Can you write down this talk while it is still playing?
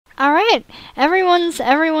Alright, everyone's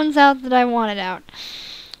out that I wanted out.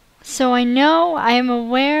 So I know, I am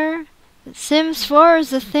aware that Sims 4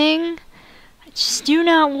 is a thing. I just do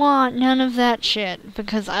not want none of that shit,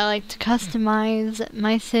 because I like to customize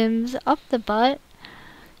my Sims up the butt.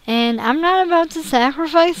 And I'm not about to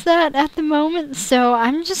sacrifice that at the moment, so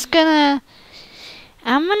I'm gonna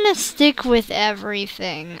stick with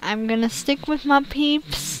everything. I'm gonna stick with my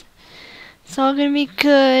peeps. It's all gonna be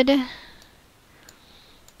good.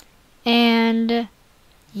 And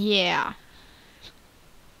yeah.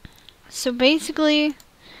 So basically,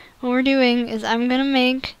 what we're doing is I'm gonna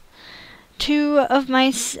make two of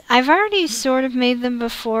my... I've already sort of made them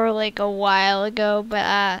before, like a while ago,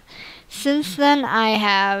 but since then I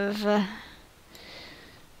have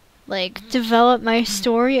like developed my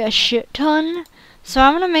story a shit ton. So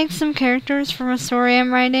I'm gonna make some characters from a story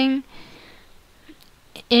I'm writing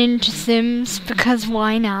into Sims, because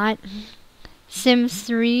why not? Sims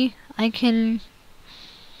 3, I can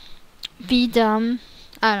be dumb.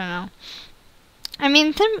 I don't know. I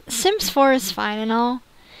mean, Sims 4 is fine and all.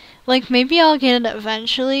 Like, maybe I'll get it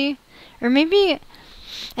eventually. Or maybe,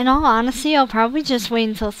 in all honesty, I'll probably just wait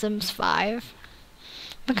until Sims 5.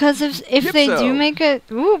 Because if they do make a...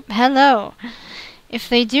 Ooh, hello. If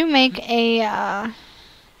they do make a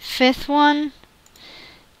fifth one,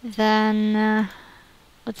 then...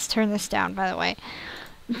 let's turn this down, by the way.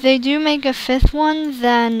 If they do make a fifth one,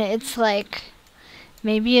 then it's like...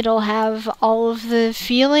 maybe it'll have all of the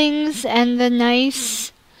feelings and the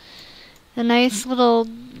nice little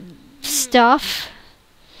stuff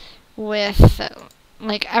with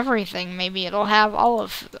like everything. Maybe it'll have all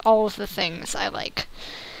of the things I like.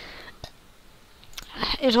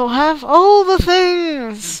 It'll have all the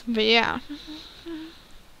things. But yeah.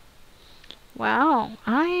 Wow,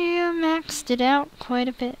 I maxed it out quite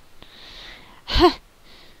a bit.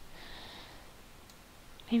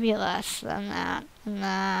 Maybe less than that. And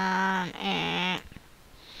then,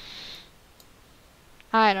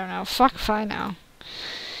 I don't know. Fuck if I know.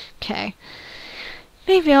 Okay.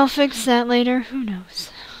 Maybe I'll fix that later. Who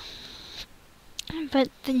knows? But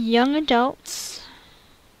the young adults.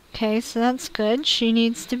 Okay, so that's good. She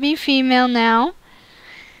needs to be female now.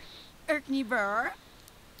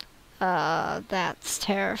 That's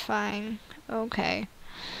terrifying. Okay.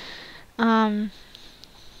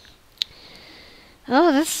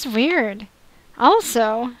 Oh, this is weird.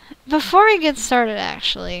 Also, before I get started,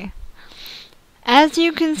 actually, as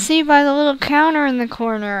you can see by the little counter in the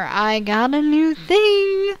corner, I got a new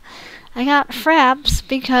thing. I got Fraps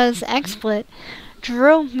because XSplit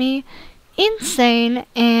drove me insane,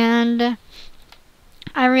 and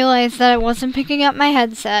I realized that I wasn't picking up my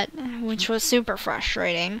headset, which was super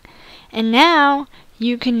frustrating. And now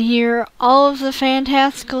you can hear all of the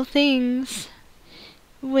fantastical things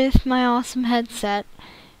with my awesome headset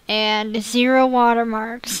and 0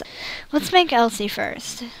 watermarks. Let's make Elsie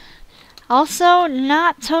first. Also,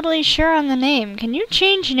 not totally sure on the name. Can you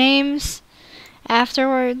change names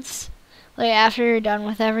afterwards? Like, after you're done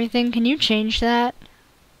with everything, can you change that?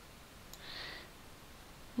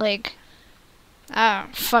 Like, oh,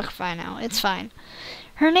 fuck if I know. It's fine.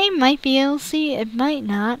 Her name might be Elsie, it might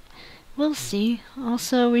not. We'll see.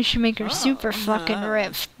 Also, we should make her super fucking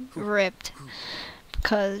ripped.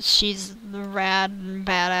 Because she's rad and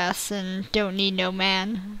badass and don't need no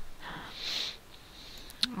man.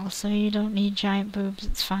 Also, you don't need giant boobs,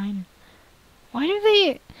 it's fine. Why do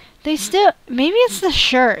they still... Maybe it's the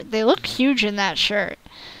shirt. They look huge in that shirt.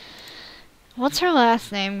 What's her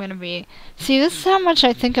last name gonna be? See, this is how much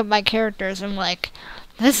I think of my characters. I'm like,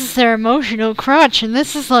 this is their emotional crutch, and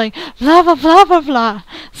this is like, blah blah blah blah blah.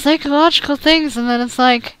 Psychological things, and then it's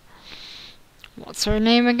like... What's her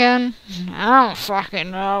name again? I don't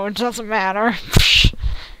fucking know. It doesn't matter.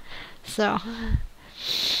 So...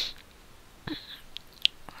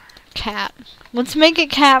 Cat. Let's make it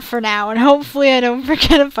Cat for now, and hopefully I don't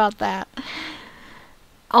forget about that.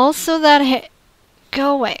 Also, that hair...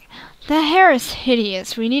 Go away. That hair is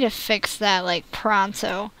hideous. We need to fix that, like,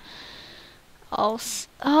 pronto. Also...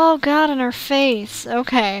 Oh, God, on her face.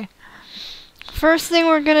 Okay. First thing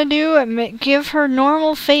we're gonna do, give her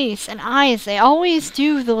normal face and eyes. They always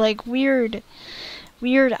do the, like, weird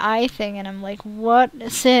eye thing, and I'm like, what?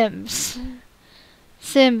 Sims,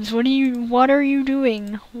 what are you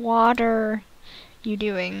doing? What are you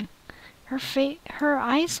doing? Her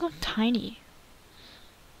eyes look tiny.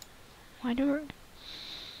 Why do her...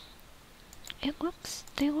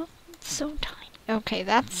 They look so tiny. Okay,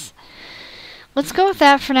 let's go with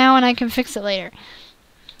that for now, and I can fix it later.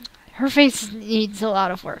 Her face needs a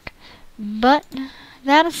lot of work. But,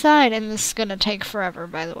 that aside, and this is gonna take forever,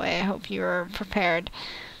 by the way, I hope you are prepared.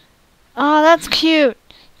 Oh, that's cute!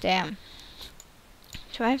 Damn.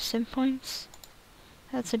 Do I have sim points?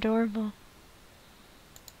 That's adorable.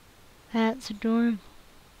 That's adorable.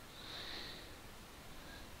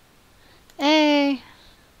 Hey!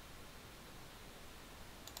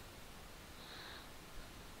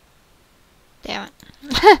 Damn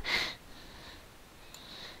it.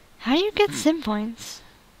 How do you get sim points?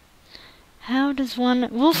 How does one...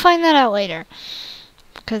 We'll find that out later.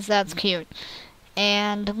 Because that's cute.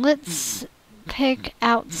 And let's pick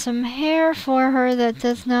out some hair for her that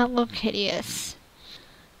does not look hideous.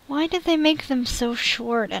 Why did they make them so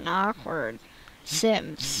short and awkward?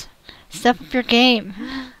 Sims. Step up your game.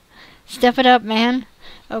 Step it up, man.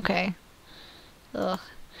 Okay. Ugh.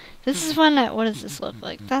 This is one that... What does this look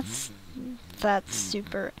like? That's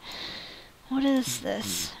super... What is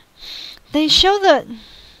this? They show that...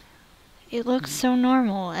 It looks so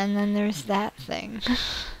normal, and then there's that thing.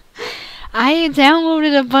 I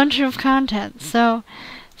downloaded a bunch of content, so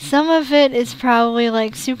some of it is probably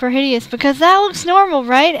like super hideous because that looks normal,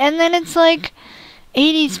 right? And then it's like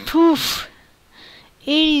 80s poof.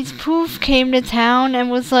 80s poof came to town and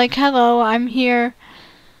was like, "Hello, I'm here."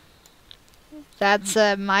 That's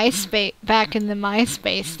MySpace back in the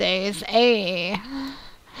MySpace days. I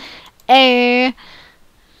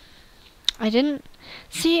didn't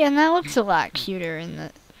see, and that looks a lot cuter in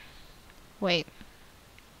the... Wait.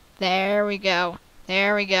 There we go.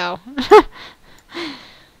 There we go.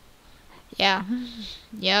 Yeah.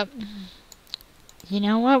 Yep. You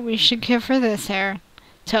know what? We should give her this hair.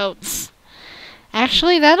 Totes.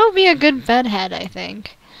 Actually, that'll be a good bedhead, I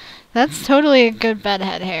think. That's totally a good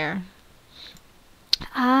bedhead hair.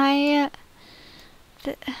 I'm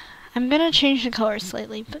gonna change the color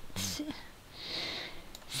slightly, but...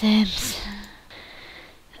 Sims.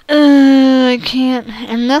 I can't.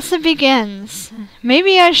 And thus it begins.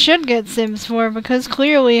 Maybe I should get Sims 4 because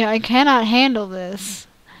clearly I cannot handle this.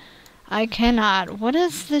 I cannot. What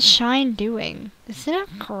is the shine doing? Does it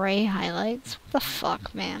have gray highlights? What the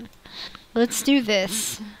fuck, man? Let's do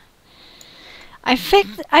this. I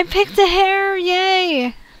picked a hair!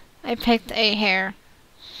 Yay! I picked a hair.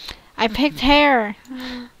 I picked hair!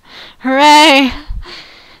 Hooray!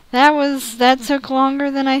 That took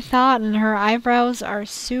longer than I thought, and her eyebrows are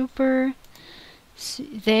super...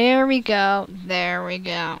 there we go. There we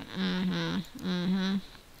go.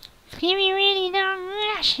 Give me really long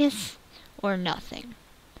lashes. Or nothing.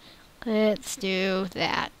 Let's do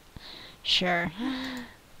that. Sure.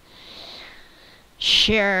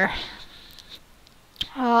 Sure.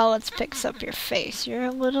 Oh, let's fix up your face. You're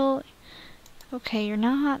a little... Okay, you're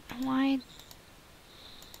not... Why...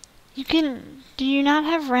 Do you not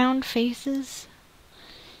have round faces?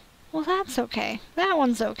 Well, that's okay. That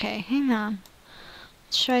one's okay. Hang on.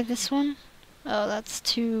 Let's try this one. Oh, that's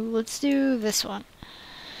too... Let's do this one.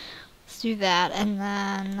 Let's do that, and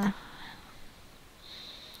then...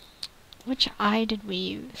 Which eye did we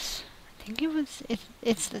use? I think it was...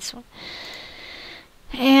 It's this one.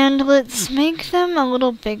 And let's make them a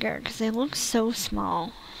little bigger, because they look so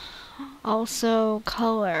small. Also,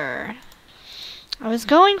 color... I was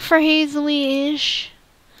going for hazily-ish,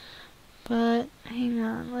 but hang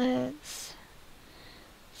on, let's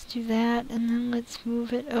do that, and then let's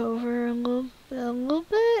move it over a little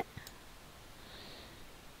bit.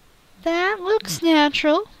 That looks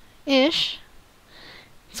natural-ish.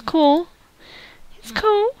 It's cool. It's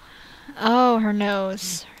cool. Oh, her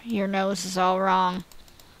nose. Your nose is all wrong.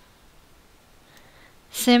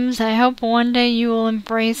 Sims, I hope one day you will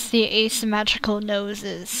embrace the asymmetrical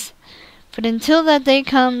noses. But until that day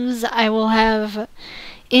comes, I will have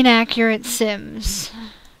inaccurate Sims.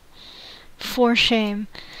 For shame.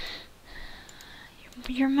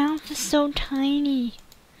 Your mouth is so tiny.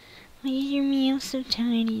 Why is your mouth so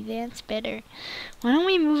tiny? That's better. Why don't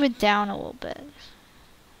we move it down a little bit?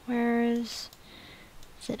 Where is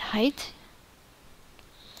it height?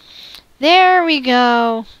 There we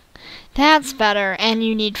go. That's better. And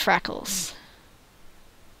you need freckles.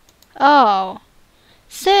 Oh.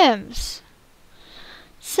 Sims.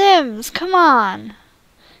 Sims, come on.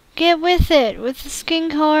 Get with it, with the skin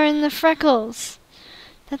color and the freckles.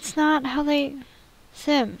 That's not how they...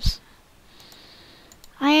 Sims.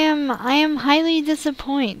 I am highly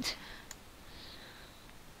disappointed.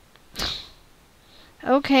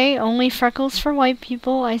 Okay, only freckles for white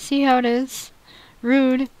people. I see how it is.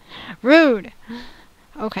 Rude. Rude!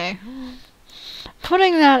 Okay.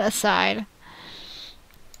 Putting that aside.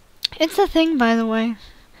 It's a thing, by the way.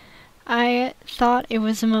 I thought it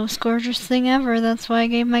was the most gorgeous thing ever. That's why I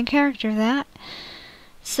gave my character that.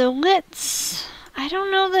 So let's... I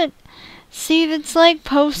don't know that... See, that's like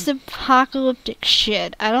post-apocalyptic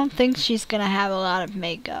shit. I don't think she's gonna have a lot of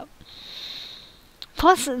makeup.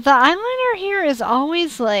 Plus, the eyeliner here is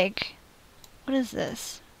always like... What is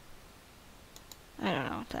this? I don't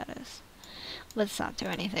know what that is. Let's not do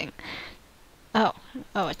anything. Oh,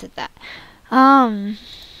 it did that.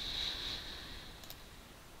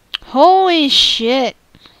 Holy shit.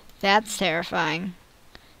 That's terrifying.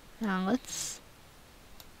 Now let's...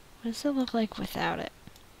 What does it look like without it?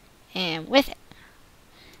 And with it.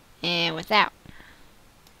 And without.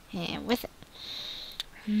 And with it.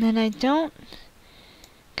 And then I don't...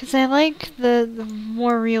 Because I like the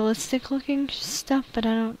more realistic looking stuff, but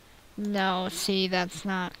I don't... No, see, that's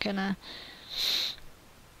not gonna...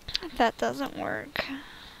 That doesn't work.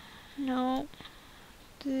 No.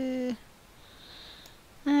 We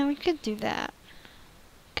could do that.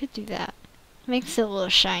 Could do that. Makes it a little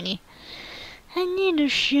shiny. I need a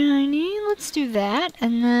shiny. Let's do that.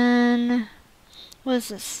 And then... What is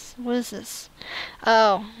this? What is this?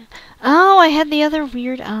 Oh. Oh, I had the other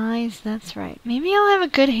weird eyes. That's right. Maybe I'll have a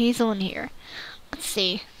good hazel in here. Let's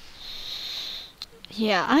see.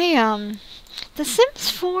 Yeah, The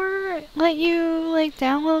Sims 4 let you, like,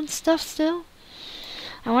 download stuff still?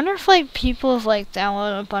 I wonder if, like, people have, like,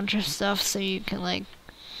 downloaded a bunch of stuff so you can, like...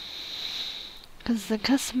 Because the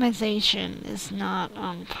customization is not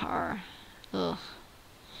on par. Ugh.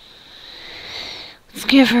 Let's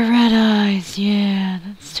give her red eyes. Yeah,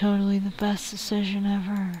 that's totally the best decision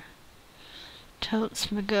ever. Totes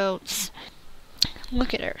my goats.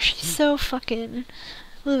 Look at her. She's so fucking...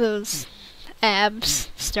 Look at those abs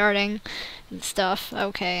starting and stuff.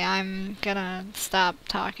 Okay, I'm gonna stop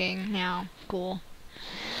talking now. Cool.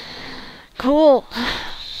 Cool.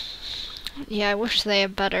 Yeah, I wish they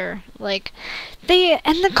had better, like,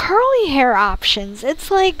 and the curly hair options, it's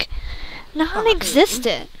like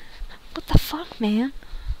non-existent. What the fuck, man?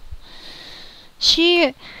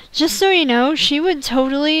 She, just so you know, she would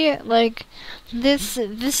totally, like, this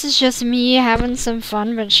is just me having some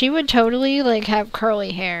fun, but she would totally, like, have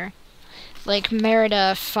curly hair. Like,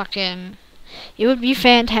 Merida fucking, it would be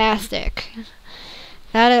fantastic.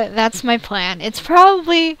 That's my plan. It's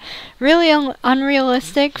probably really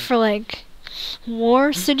unrealistic for, like,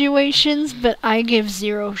 war situations, but I give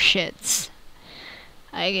zero shits.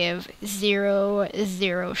 I give zero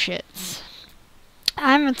shits.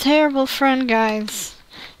 I'm a terrible friend, guys.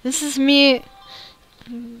 This is me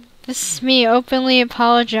openly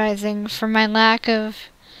apologizing for my lack of...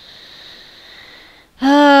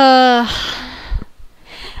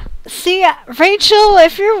 See, Rachel,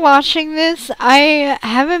 if you're watching this, I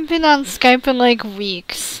haven't been on Skype in, like,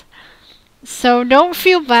 weeks. So don't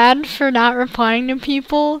feel bad for not replying to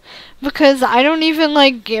people, because I don't even,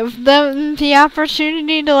 like, give them the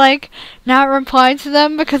opportunity to, like, not reply to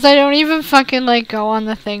them, because I don't even fucking, like, go on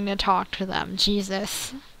the thing to talk to them.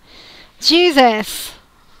 Jesus. Jesus!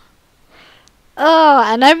 Oh,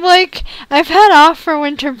 and I'm, like, I've had off for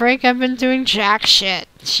winter break, I've been doing jack shit.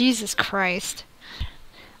 Jesus Christ.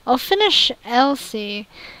 I'll finish Elsie,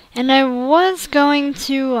 and I was going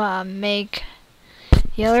to, make...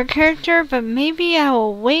 the other character, but maybe I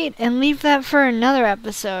will wait and leave that for another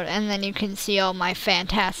episode, and then you can see all my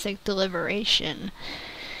fantastic deliberation.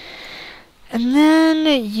 And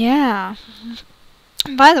then, yeah.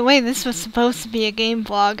 By the way, this was supposed to be a game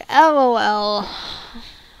vlog. LOL.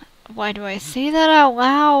 Why do I say that out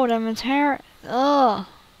loud? I'm a ugh.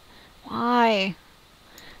 Why?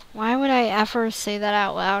 Why would I ever say that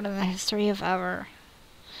out loud in the history of ever?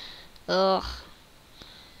 Ugh.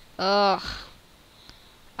 Ugh.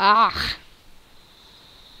 Ah.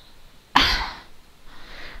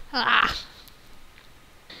 Ah.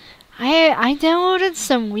 I downloaded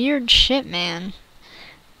some weird shit, man.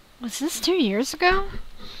 Was this 2 years ago?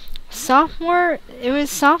 It was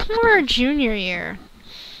sophomore or junior year.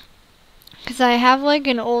 Cause I have like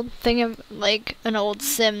an old thing of, like, an old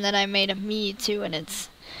sim that I made of me too, and it's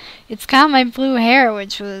got my blue hair,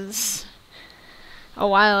 which was a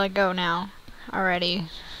while ago now, already.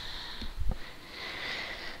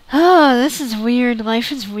 Oh, this is weird.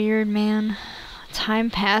 Life is weird, man. Time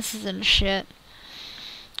passes and shit.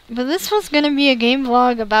 But this was gonna be a game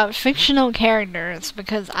vlog about fictional characters,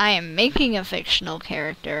 because I am making a fictional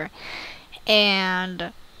character.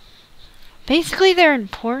 And basically their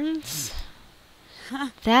importance.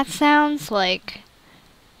 That sounds like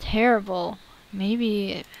terrible.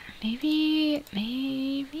 Maybe, I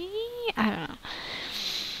don't know.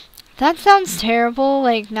 That sounds terrible,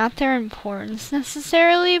 like, not their importance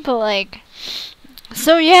necessarily, but, like,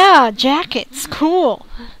 so yeah, jackets, cool.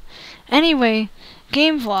 Anyway,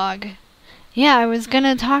 game vlog. Yeah, I was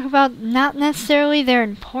gonna talk about not necessarily their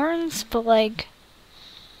importance, but, like,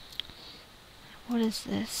 what is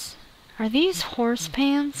this? Are these horse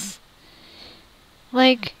pants?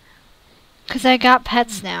 Like, Because I got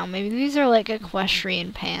pets now. Maybe these are like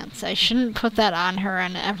equestrian pants. I shouldn't put that on her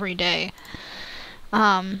on every day.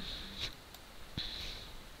 That's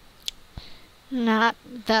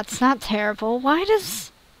not terrible. Why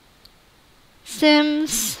does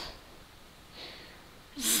Sims,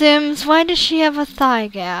 why does she have a thigh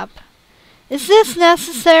gap? Is this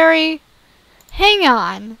necessary? Hang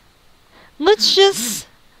on. Let's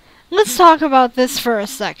talk about this for a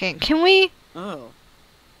second. Can we? Oh,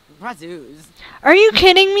 Brazos. Are you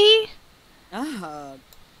kidding me?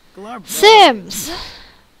 Sims.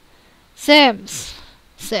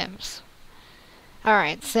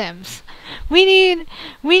 Alright, Sims. We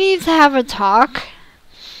need to have a talk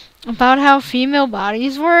about how female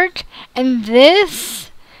bodies work, and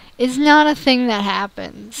this is not a thing that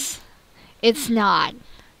happens. It's not.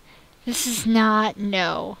 This is not,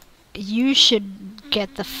 no. You should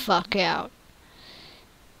get the fuck out.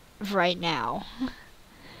 Right now.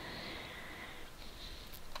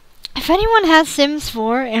 If anyone has Sims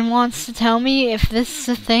 4 and wants to tell me if this is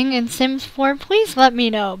a thing in Sims 4, please let me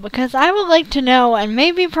know, because I would like to know and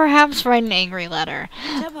maybe perhaps write an angry letter.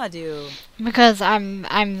 Because I'm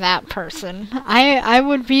that person. I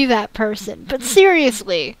would be that person. But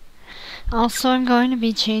seriously. Also, I'm going to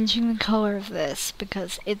be changing the color of this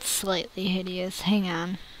because it's slightly hideous. Hang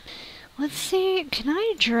on. Let's see. Can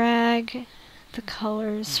I drag the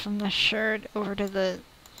colors from the shirt over to the...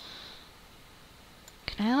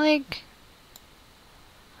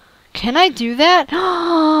 Can I do that?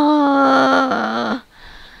 Oh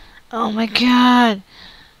my god.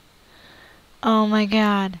 Oh my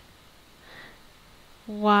god.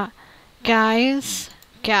 What? Guys.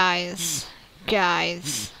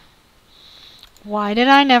 Why did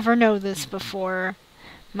I never know this before?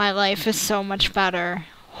 My life is so much better.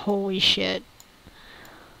 Holy shit.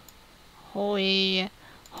 Holy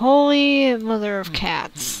mother of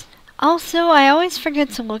cats. Also, I always forget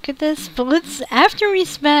to look at this, but after we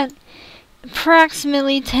spent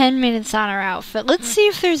approximately 10 minutes on our outfit, let's see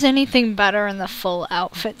if there's anything better in the full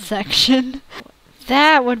outfit section.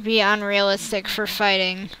 That would be unrealistic for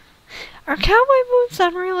fighting. Are cowboy boots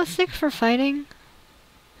unrealistic for fighting?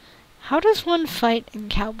 How does one fight in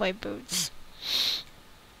cowboy boots?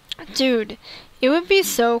 Dude, it would be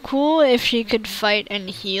so cool if she could fight in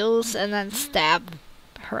heels and then stab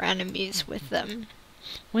her enemies with them.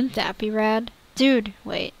 Wouldn't that be rad? Dude,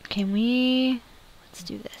 wait, can we... Let's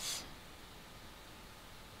do this.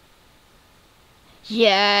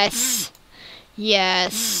 Yes!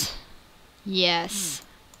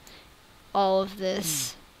 All of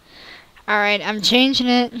this. Alright, I'm changing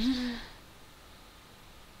it.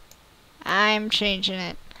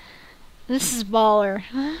 This is baller.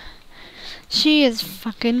 She is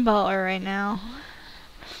fucking baller right now.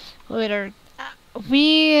 Look at her.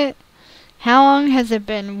 How long has it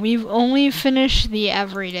been? We've only finished the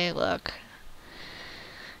everyday look.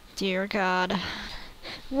 Dear God.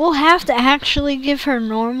 We'll have to actually give her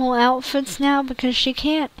normal outfits now because she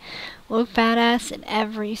can't look badass in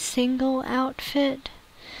every single outfit.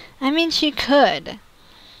 I mean, she could.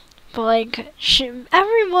 But, like,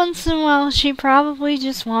 every once in a while, she probably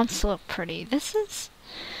just wants to look pretty. This is...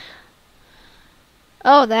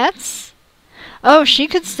 Oh, that's... Oh, she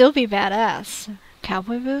could still be badass.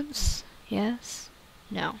 Cowboy boots? Yes.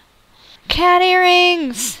 No. Cat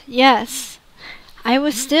earrings! Yes. I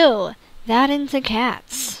was still that into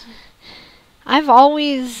cats. I've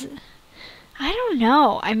always... I don't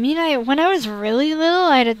know. I mean, when I was really little,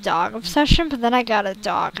 I had a dog obsession, but then I got a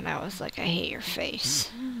dog, and I was like, I hate your face.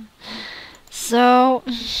 So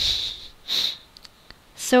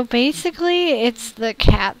basically, it's the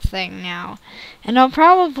cat thing now. And I'll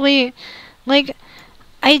probably, like...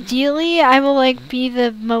 Ideally, I will, like, be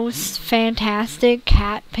the most fantastic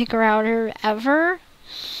cat picker-outer ever.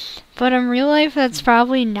 But in real life, that's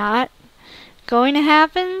probably not going to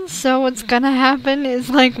happen. So what's gonna happen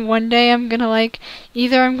is, like, one day I'm gonna, like,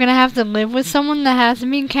 either I'm gonna have to live with someone that has a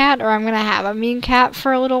mean cat, or I'm gonna have a mean cat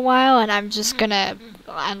for a little while, and I'm just gonna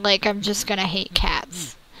hate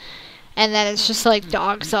cats. And then it's just, like,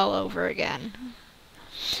 dogs all over again.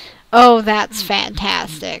 Oh, that's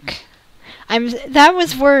fantastic. That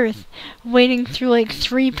was worth waiting through like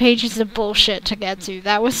 3 pages of bullshit to get to.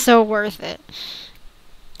 That was so worth it.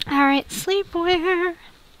 Alright, sleepwear.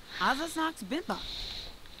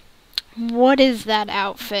 What is that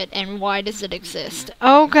outfit and why does it exist?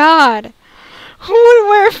 Oh god! Who would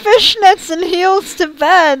wear fishnets and heels to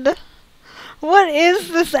bed? What is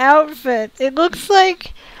this outfit? It looks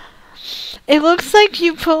like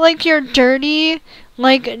you put like your dirty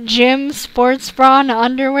like gym sports bra and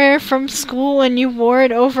underwear from school and you wore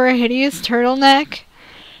it over a hideous turtleneck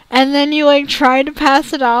And then you like try to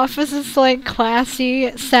pass it off as this like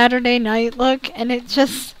classy Saturday night look, and it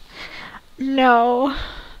just no.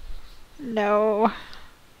 No.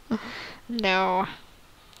 No.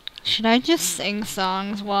 Should I just sing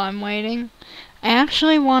songs while I'm waiting? I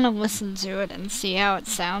actually want to listen to it and see how it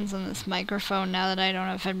sounds on this microphone now that I don't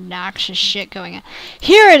have obnoxious shit going on.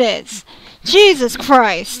 Here it is! Jesus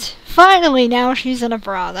Christ! Finally, now she's in a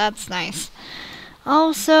bra. That's nice.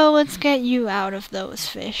 Also, let's get you out of those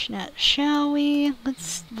fishnets, shall we?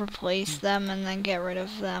 Let's replace them and then get rid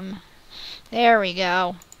of them. There we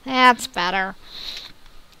go. That's better.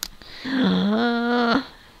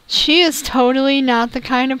 She is totally not the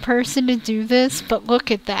kind of person to do this, but look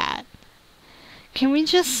at that. Can we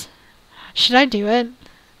just... Should I do it?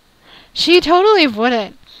 She totally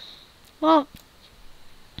wouldn't. Well,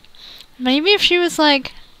 maybe if she was,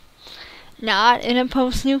 like, not in a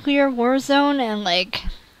post-nuclear war zone and, like,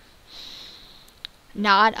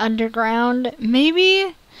 not underground,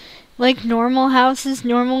 maybe, like, normal houses,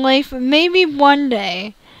 normal life, maybe one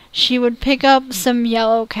day she would pick up some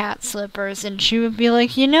yellow cat slippers and she would be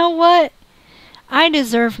like, you know what? I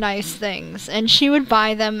deserve nice things. And she would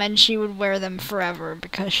buy them and she would wear them forever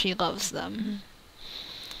because she loves them.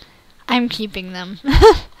 I'm keeping them.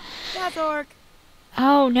 That's orc.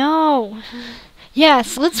 Oh no.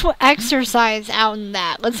 Yes, let's exercise out in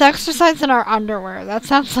that. Let's exercise in our underwear. That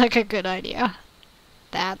sounds like a good idea.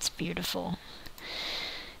 That's beautiful.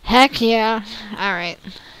 Heck yeah. Alright.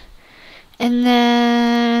 And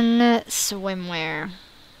then swimwear.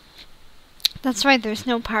 That's right, there's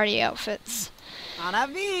no party outfits. On a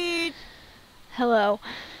beach. Hello.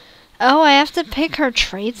 Oh, I have to pick her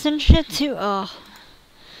traits and shit too? Ugh.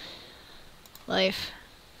 Life.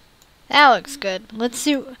 That looks good. Let's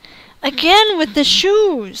do... Again with the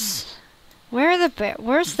shoes! Where's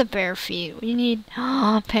the bare feet? We need...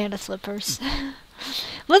 Oh, panda slippers.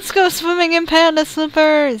 Let's go swimming in panda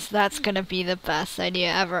slippers! That's gonna be the best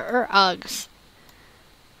idea ever. Or Uggs.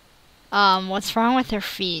 What's wrong with her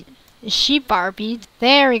feet? Is she Barbie?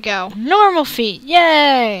 There we go. Normal feet!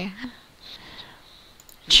 Yay!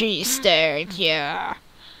 Cheese-steak, yeah.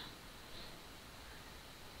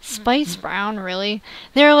 Spice brown, really?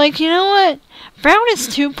 They're like, you know what? Brown is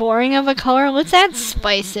too boring of a color. Let's add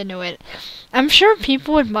spice into it. I'm sure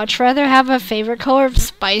people would much rather have a favorite color of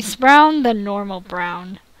spice brown than normal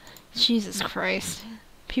brown. Jesus Christ.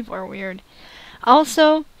 People are weird.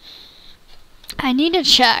 Also, I need to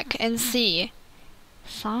check and see.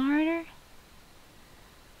 Songwriter?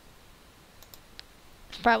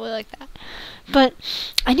 It's probably like that. But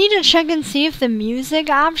I need to check and see if the music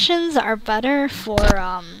options are better for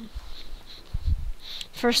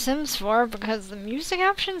Sims 4 because the music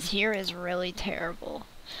options here is really terrible.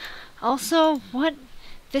 Also, what?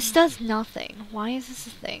 This does nothing. Why is this a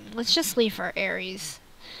thing? Let's just leave her Aries.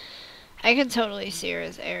 I could totally see her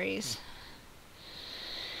as Aries.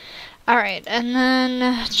 Alright, and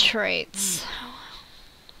then traits.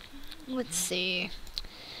 Let's see.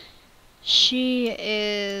 She's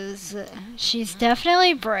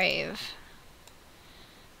definitely brave.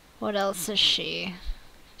 What else is she?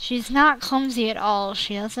 She's not clumsy at all.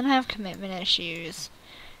 She doesn't have commitment issues.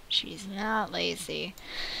 She's not lazy.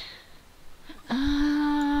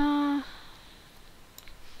 I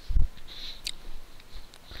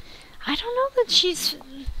don't know that she's...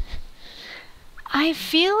 I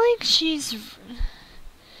feel like she's...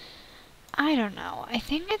 I don't know. I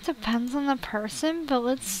think it depends on the person, but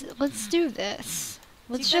let's do this.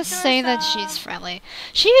 Let's just say that she's friendly.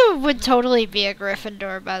 She would totally be a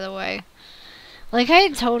Gryffindor, by the way. Like, I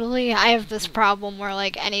have this problem where,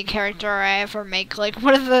 like, any character I ever make, like,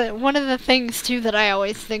 one of the things, too, that I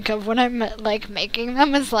always think of when I'm, like, making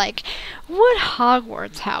them is, like, what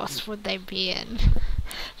Hogwarts house would they be in?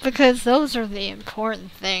 Because those are the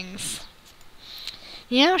important things.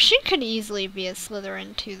 You know, she could easily be a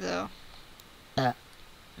Slytherin, too, though.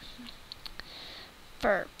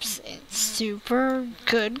 Burps in super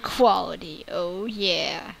good quality. Oh,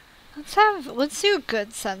 yeah. Let's do a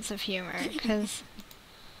good sense of humor, because...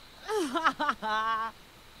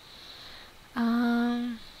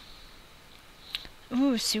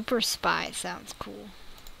 Ooh, super spy sounds cool.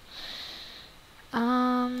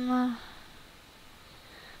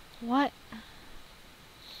 What?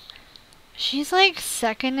 She's like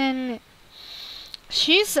second in...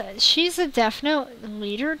 She's a definite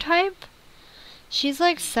leader type. She's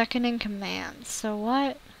like second in command, so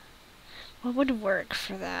what would work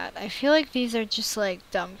for that? I feel like these are just like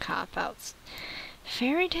dumb cop-outs.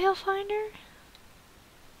 Fairy Tale Finder?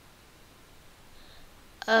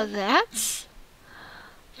 That's...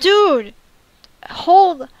 Dude!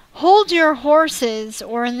 Hold Hold your horses,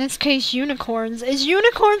 or in this case, unicorns. Is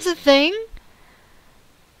unicorns a thing?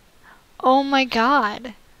 Oh my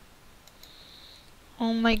god.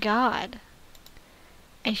 Oh my god.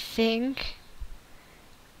 I think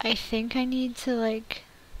I need to like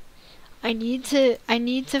I need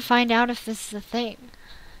to find out if this is a thing.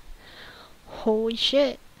 Holy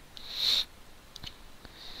shit.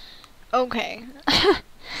 Okay.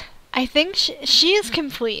 I think she is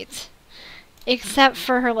complete. Except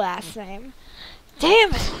for her last name.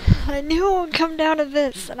 Damn it! I knew it would come down to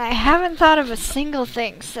this, and I haven't thought of a single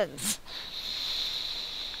thing since.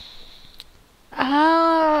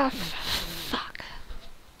 Fuck.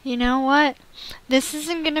 You know what? This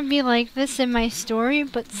isn't gonna be like this in my story,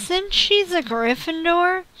 but since she's a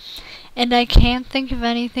Gryffindor, and I can't think of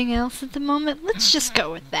anything else at the moment, let's just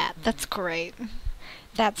go with that. That's great.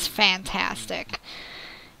 That's fantastic.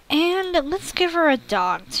 And let's give her a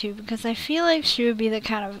dog, too, because I feel like she would be the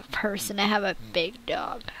kind of person to have a big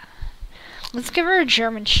dog. Let's give her a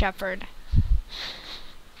German Shepherd.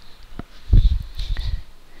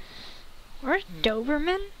 Or a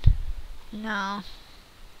Doberman? No.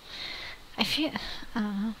 I don't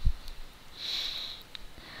know.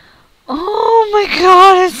 Oh my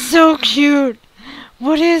god, it's so cute!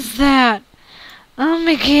 What is that? Oh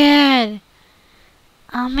my god!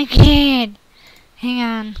 Oh my god! Hang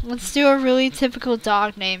on, let's do a really typical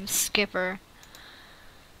dog name, Skipper.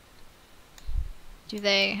 Do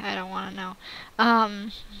they? I don't want to know.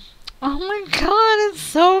 Oh my god, it's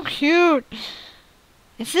so cute!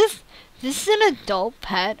 Is this an adult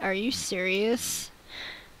pet? Are you serious?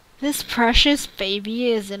 This precious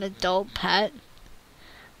baby is an adult pet?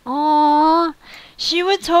 Aww, she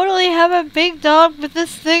would totally have a big dog, but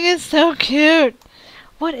this thing is so cute!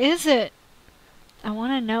 What is it? I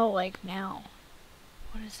want to know, like, now.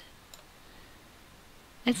 What is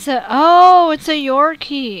it? It's a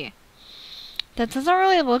Yorkie. That doesn't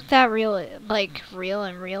really look that real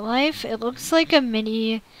in real life. It looks like a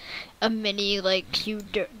mini, like,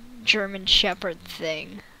 cute German Shepherd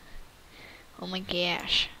thing. Oh my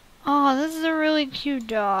gosh. Oh, this is a really cute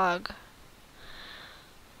dog.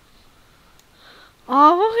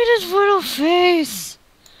 Oh, look at his little face.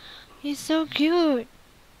 He's so cute.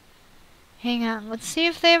 Hang on, let's see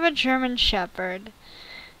if they have a German Shepherd.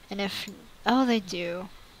 And if... oh, they do.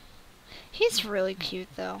 He's really cute,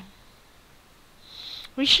 though.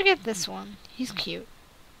 We should get this one. He's cute.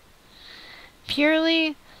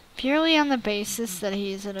 Purely on the basis that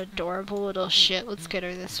he's an adorable little shit, let's get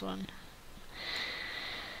her this one.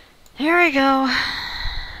 There we go.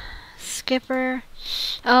 Skipper.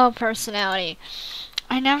 Oh, personality.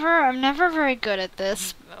 I'm never very good at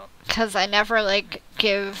this, because I never, like,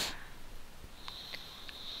 give...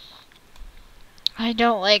 I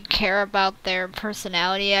don't, like, care about their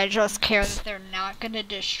personality. I just care that they're not gonna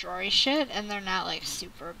destroy shit, and they're not, like,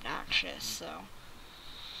 super obnoxious, so...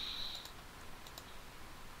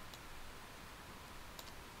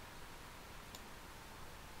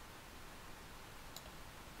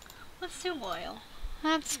 let's do loyal.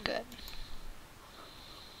 That's good.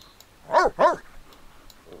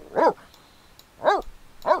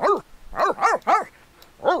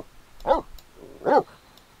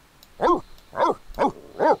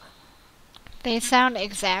 They sound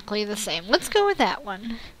exactly the same. Let's go with that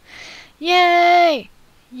one. Yay!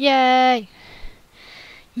 Yay!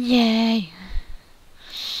 Yay!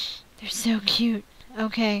 They're so cute.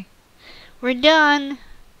 Okay. We're done.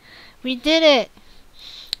 We did it.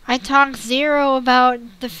 I talked zero about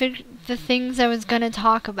the things I was gonna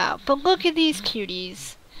talk about. But look at these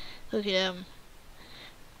cuties. Look at them.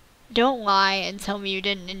 Don't lie and tell me you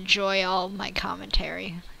didn't enjoy all of my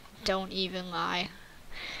commentary. Don't even lie.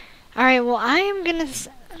 Alright, well, I am gonna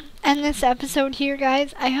end this episode here,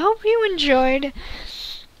 guys. I hope you enjoyed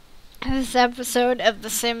this episode of The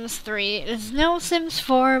Sims 3. It is no Sims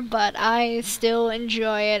 4, but I still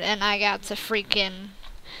enjoy it, and I got to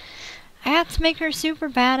make her super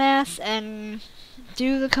badass and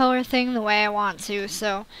do the color thing the way I want to,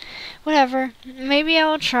 so whatever. Maybe I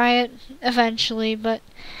will try it eventually, but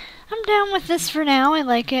I'm down with this for now. I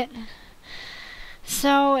like it.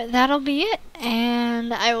 So that'll be it,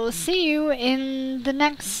 and I will see you in the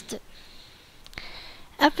next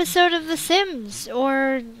episode of The Sims,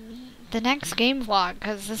 or the next game vlog,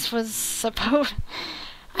 because this was supposed...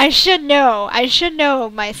 I should know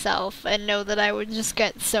myself, and know that I would just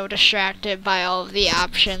get so distracted by all of the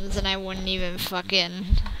options, and I wouldn't even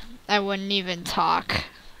talk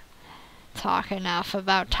enough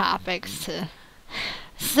about topics to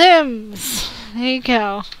Sims. There you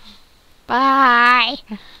go. Bye.